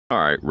All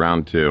right,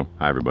 round two.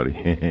 Hi,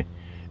 everybody.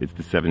 It's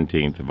the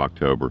 17th of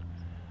October,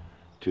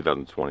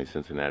 2020,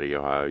 Cincinnati,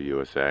 Ohio,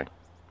 USA.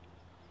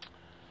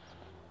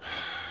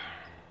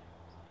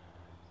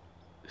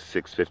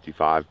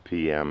 6:55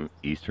 p.m.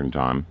 Eastern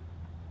Time.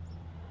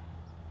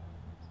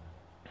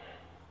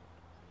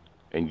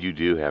 And you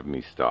do have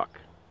me stuck.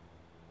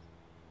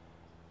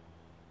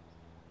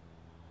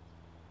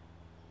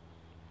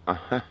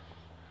 I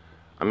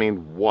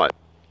mean, what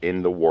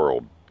in the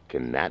world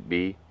can that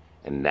be?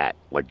 And that,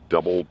 like,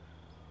 double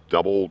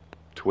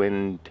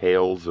twin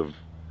tails of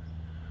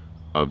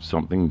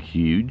something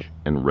huge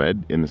and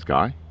red in the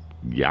sky?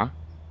 Yeah,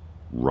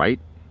 right?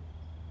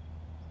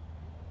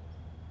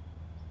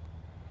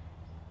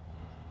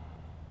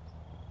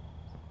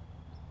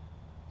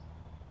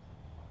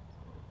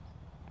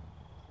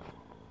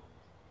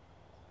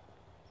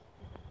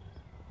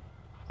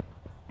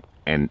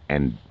 And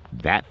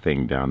that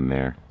thing down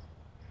there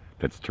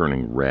that's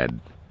turning red.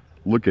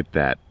 Look at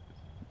that.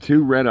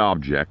 Two red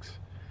objects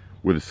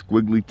with a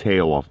squiggly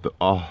tail off the...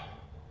 Oh.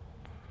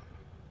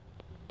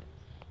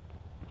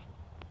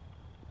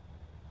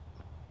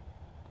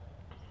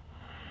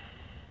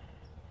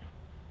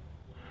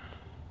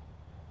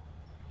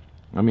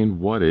 I mean,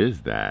 what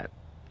is that?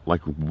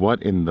 Like,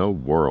 what in the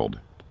world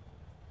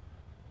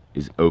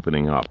is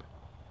opening up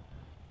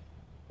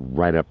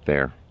right up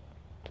there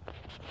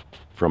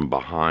from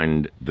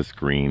behind the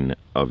screen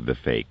of the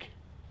fake?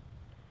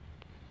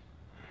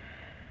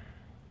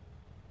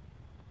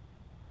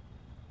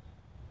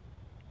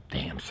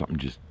 Damn, something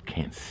just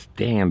can't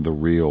stand the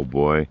real,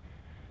 boy.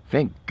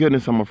 Thank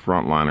goodness I'm a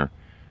frontliner.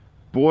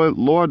 Boy,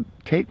 Lord,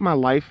 take my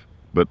life,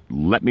 but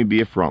let me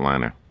be a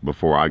frontliner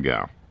before I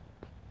go.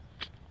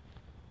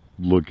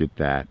 Look at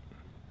that.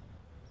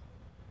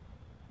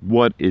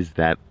 What is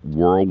that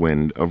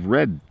whirlwind of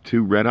red?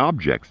 Two red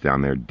objects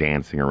down there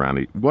dancing around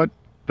it. What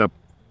the...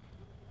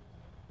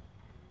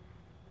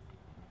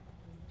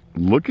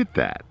 Look at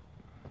that.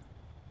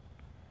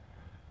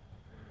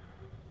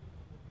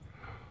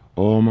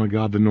 Oh my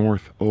God, the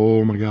north.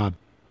 Oh my God.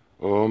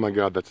 Oh my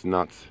God, that's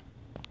nuts.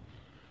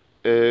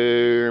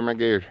 Oh my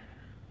God.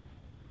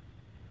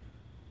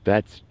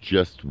 That's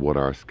just what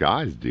our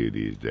skies do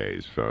these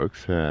days,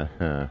 folks. Man,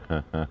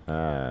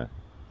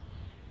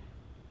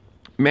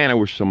 I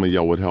wish some of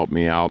y'all would help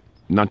me out.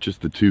 Not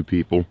just the two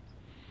people,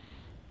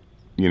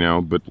 you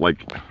know, but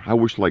like, I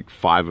wish like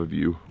 5 of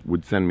you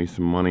would send me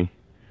some money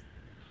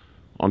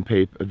on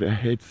paper.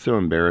 It's so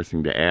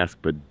embarrassing to ask,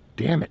 but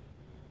damn it.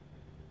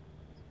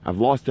 I've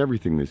lost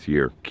everything this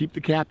year. Keep the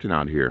captain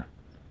out here.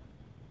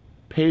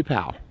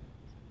 PayPal.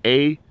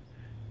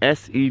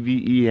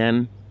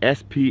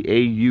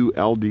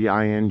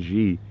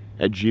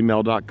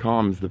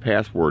 ASEVENSPAULDING@gmail.com is the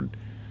password.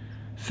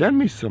 Send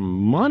me some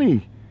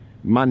money,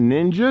 my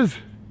ninjas.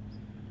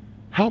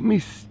 Help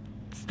me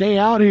stay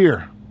out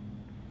here.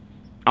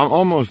 I'm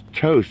almost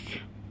toast.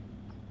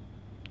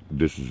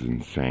 This is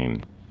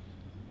insane.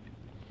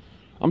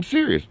 I'm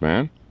serious,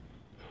 man.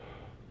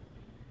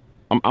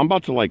 I'm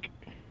about to, like,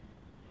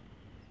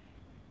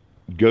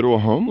 go to a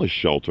homeless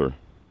shelter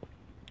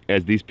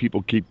as these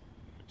people keep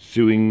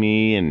suing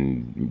me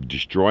and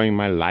destroying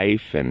my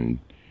life. And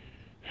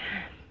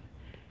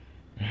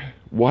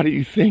why do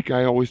you think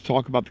I always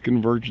talk about the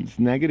convergence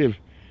negative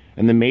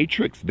and the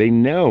matrix? They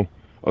know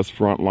us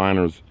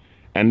frontliners,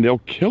 and they'll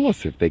kill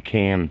us if they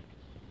can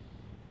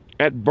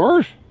at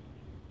birth.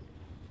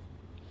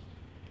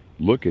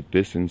 Look at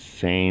this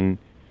insane...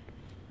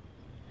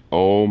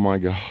 Oh my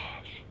gosh.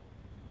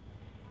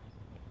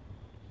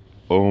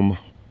 Oh my...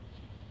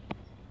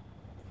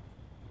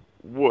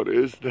 What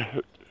is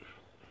that?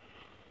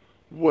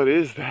 What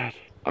is that?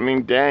 I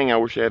mean, dang, I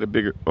wish I had a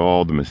bigger...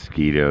 Oh, the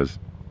mosquitoes.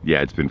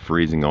 Yeah, it's been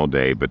freezing all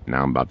day, but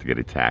now I'm about to get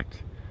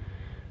attacked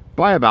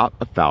by about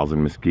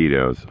 1,000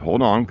 mosquitoes.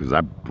 Hold on, because I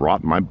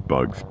brought my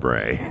bug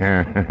spray.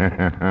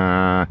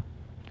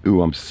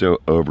 Ooh, I'm so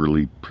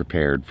overly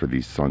prepared for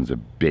these sons of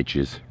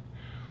bitches.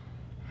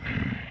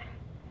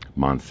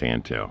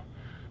 Monsanto,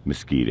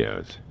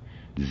 mosquitoes,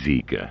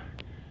 Zika,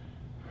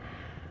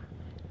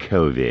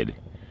 COVID.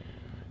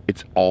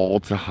 It's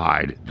all to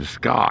hide the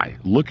sky.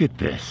 Look at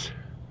this.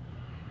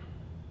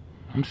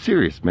 I'm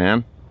serious,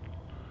 man.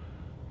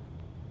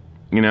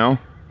 You know,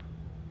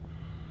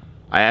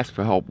 I ask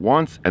for help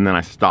once and then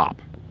I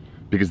stop,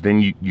 because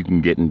then you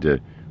can get into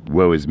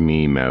woe is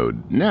me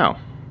mode. No.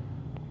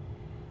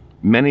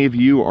 Many of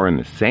you are in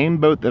the same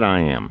boat that I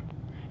am,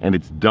 and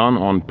it's done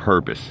on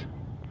purpose.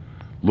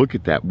 Look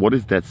at that. What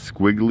is that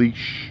squiggly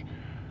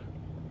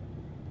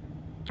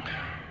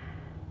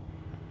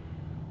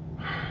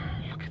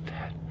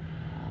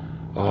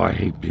Oh, I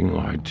hate being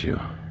lied to.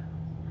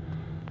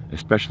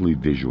 Especially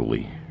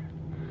visually.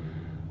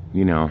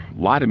 You know,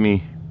 lie to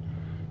me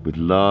with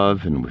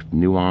love and with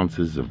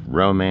nuances of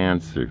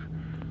romance or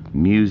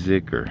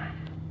music,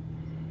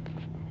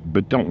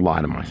 but don't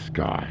lie to my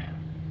sky.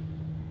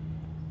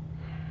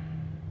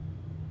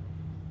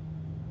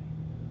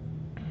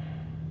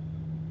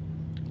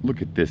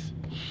 Look at this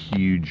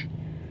huge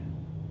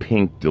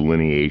pink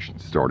delineation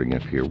starting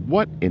up here.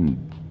 What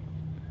in...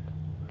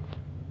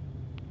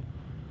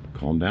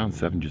 Calm down,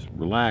 Seven. Just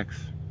relax.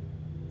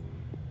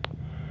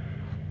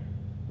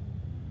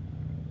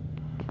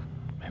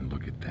 And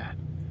look at that.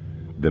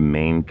 The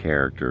main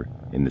character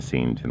in the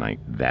scene tonight.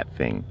 That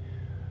thing.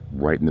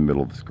 Right in the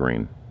middle of the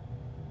screen.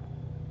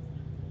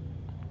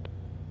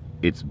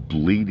 It's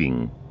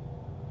bleeding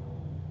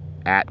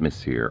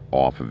atmosphere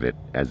off of it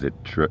as it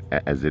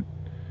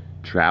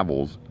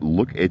travels.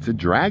 Look, it's a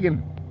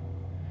dragon.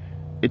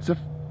 It's a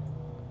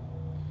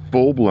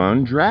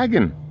full-blown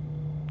dragon.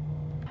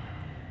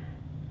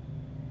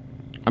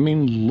 I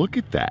mean, look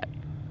at that.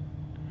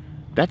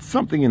 That's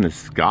something in the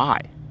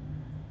sky.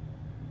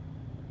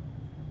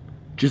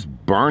 Just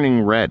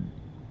burning red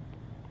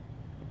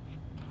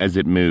as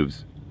it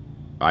moves.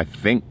 I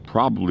think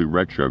probably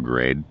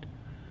retrograde.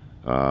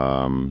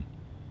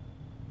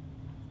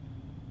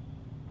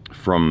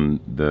 From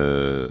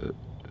the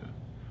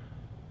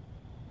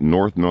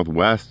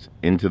northwest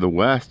into the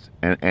west,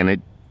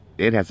 and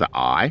it has an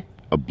eye,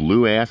 a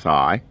blue ass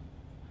eye,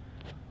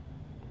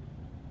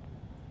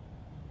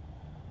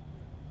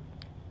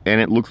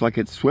 and it looks like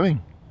it's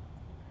swimming.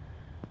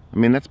 I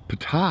mean, that's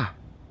Ptah.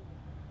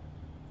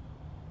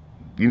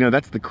 You know,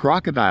 that's the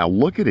crocodile.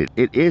 Look at it.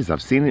 It is.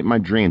 I've seen it in my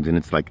dreams, and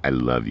it's like, I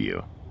love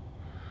you.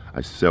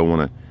 I so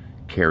want to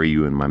carry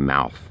you in my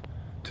mouth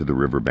to the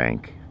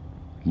riverbank.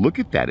 Look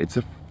at that. It's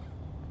a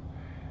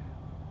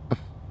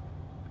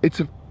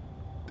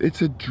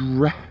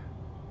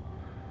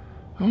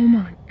oh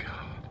my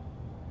God.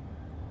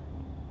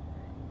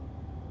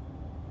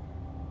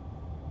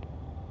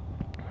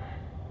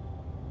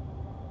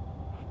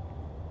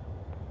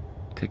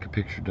 Take a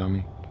picture,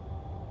 dummy.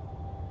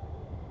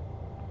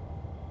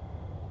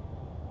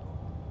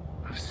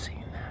 I've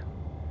seen that.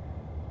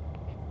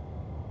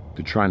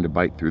 They're trying to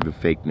bite through the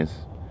fakeness,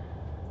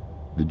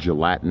 the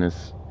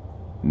gelatinous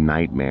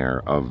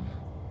nightmare of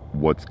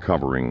what's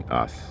covering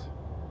us.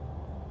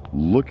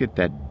 Look at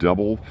that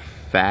double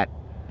fat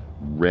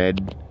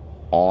red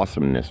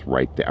awesomeness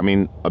right there. I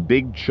mean, a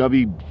big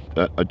chubby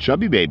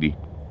baby.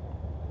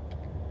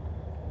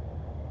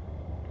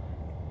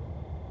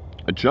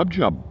 A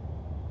chub.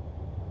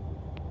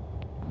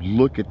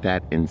 Look at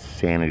that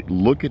insanity.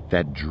 Look at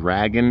that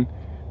dragon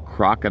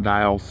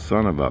crocodile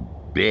son of a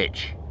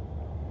bitch.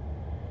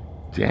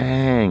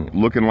 Dang,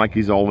 looking like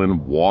he's all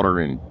in water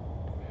and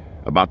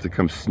about to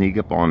come sneak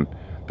up on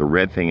the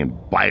red thing and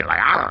bite like,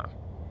 ah!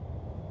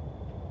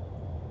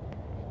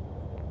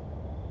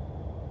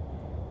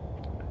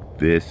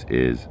 This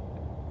is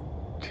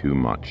too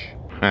much.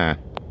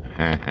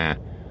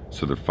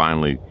 So they're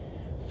finally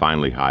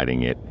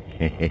hiding it.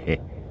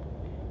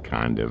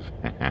 Kind of.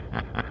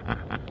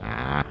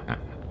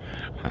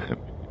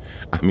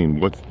 I mean,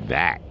 what's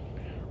that?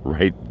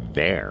 Right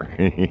there.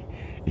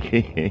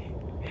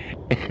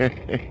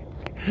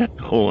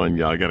 Hold on,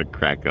 y'all, I gotta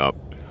crack up.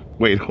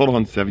 Wait, hold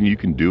on, Seven, you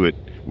can do it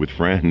with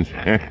friends.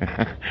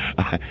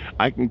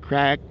 I can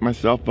crack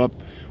myself up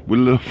with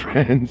little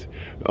friends.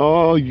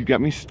 Oh, you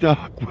got me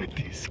stuck with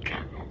these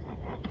guys.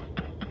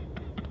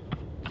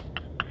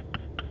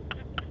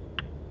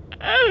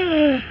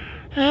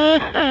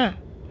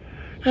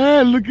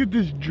 Look at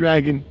this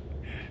dragon.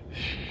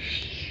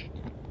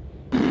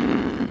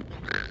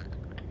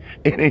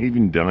 It ain't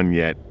even done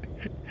yet.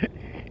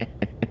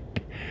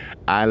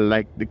 I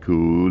like the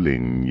cool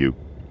in you.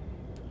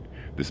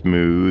 The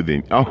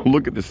smoothing. Oh,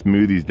 look at the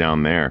smoothies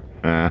down there.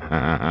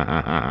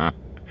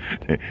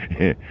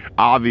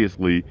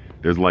 Obviously,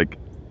 there's like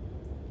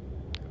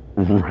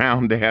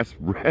round ass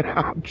red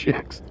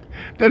objects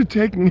that are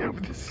taking over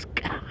the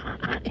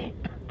sky.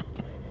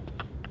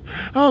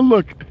 Oh,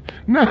 look.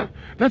 No,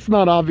 that's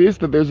not obvious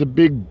that there's a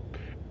big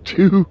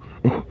 2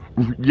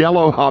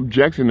 yellow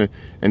objects and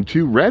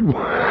 2 red ones.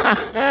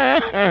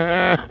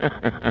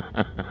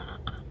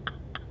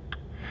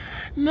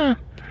 No,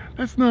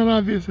 that's not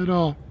obvious at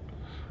all.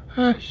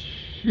 Ah,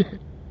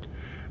 shit.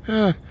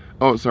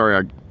 Oh,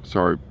 sorry,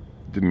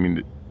 didn't mean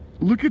to.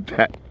 Look at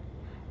that.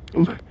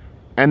 Look.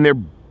 And they're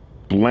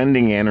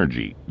blending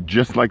energy,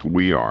 just like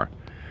we are.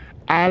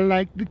 I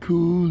like the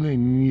cool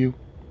in you,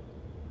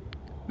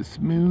 the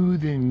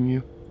smooth in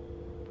you.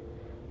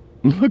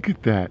 Look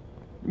at that.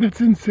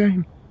 That's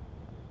insane.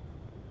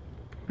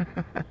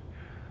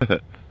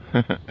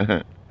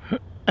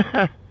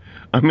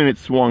 I mean, it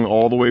swung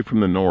all the way from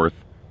the north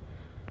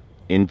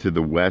into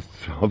the west,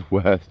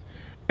 southwest.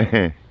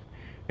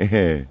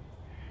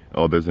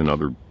 Oh, there's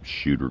another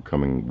shooter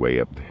coming way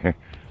up there.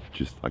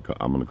 Just like,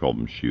 I'm gonna call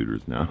them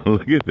shooters now.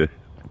 Look at this.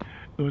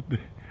 What the?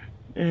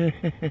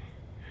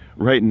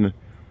 Right in the...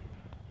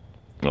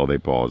 Oh, they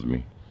paused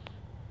me.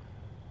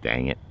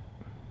 Dang it.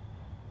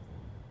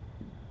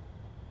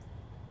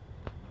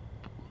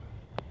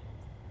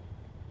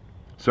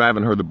 So I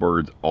haven't heard the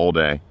birds all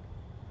day.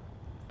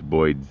 The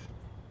Boyds.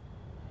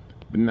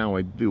 But now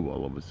I do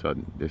all of a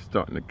sudden. They're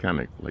starting to kind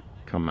of like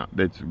come out.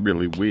 That's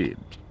really weird.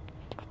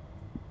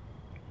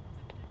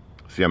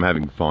 See, I'm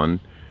having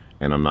fun,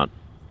 and I'm not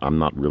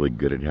really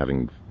good at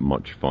having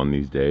much fun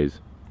these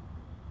days.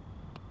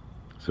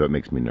 So it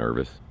makes me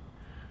nervous.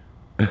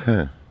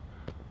 But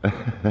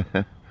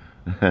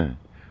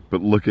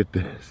look at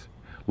this.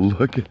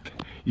 Look at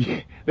that.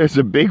 Yeah, there's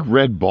a big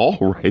red ball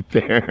right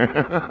there.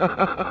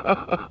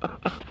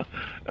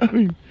 I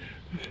mean,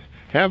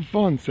 have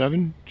fun,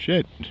 Seven.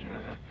 Shit.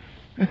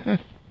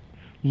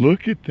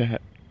 Look at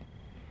that.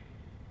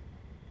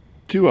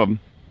 2 of them.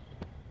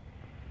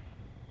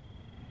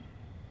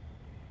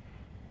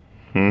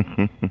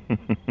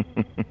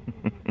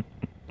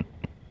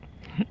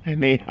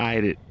 And they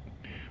hide it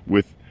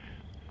with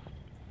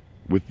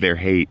their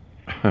hate.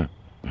 No,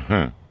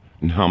 I'm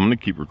gonna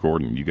keep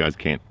recording. You guys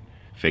can't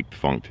fake the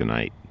funk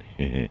tonight.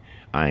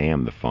 I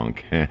am the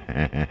funk.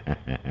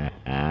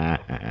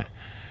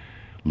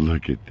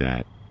 Look at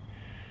that.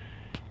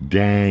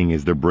 Dang,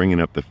 as they're bringing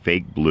up the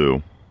fake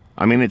blue.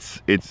 I mean,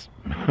 it's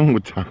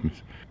what time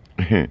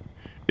is it?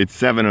 It's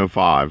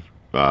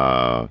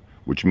 7:05,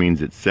 which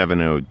means it's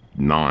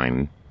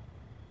 7:09.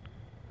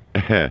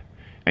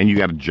 And you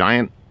got a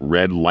giant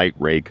red light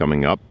ray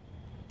coming up.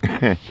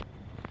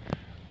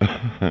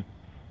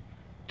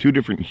 2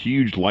 different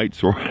huge light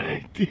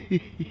sources.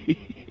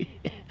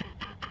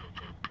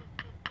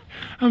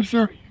 I'm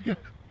sorry, you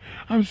guys.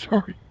 I'm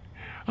sorry.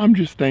 I'm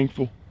just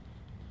thankful.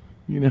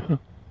 You know?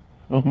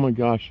 Oh my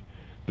gosh.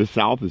 The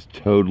South is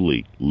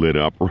totally lit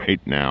up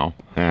right now.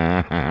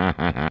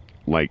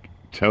 Like,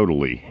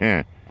 totally.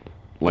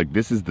 Like,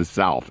 this is the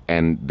South,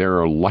 and there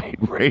are light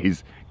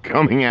rays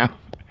coming out.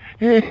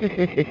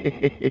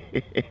 They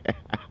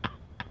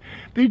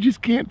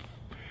just can't.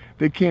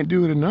 They can't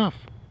do it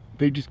enough.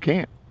 They just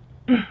can't.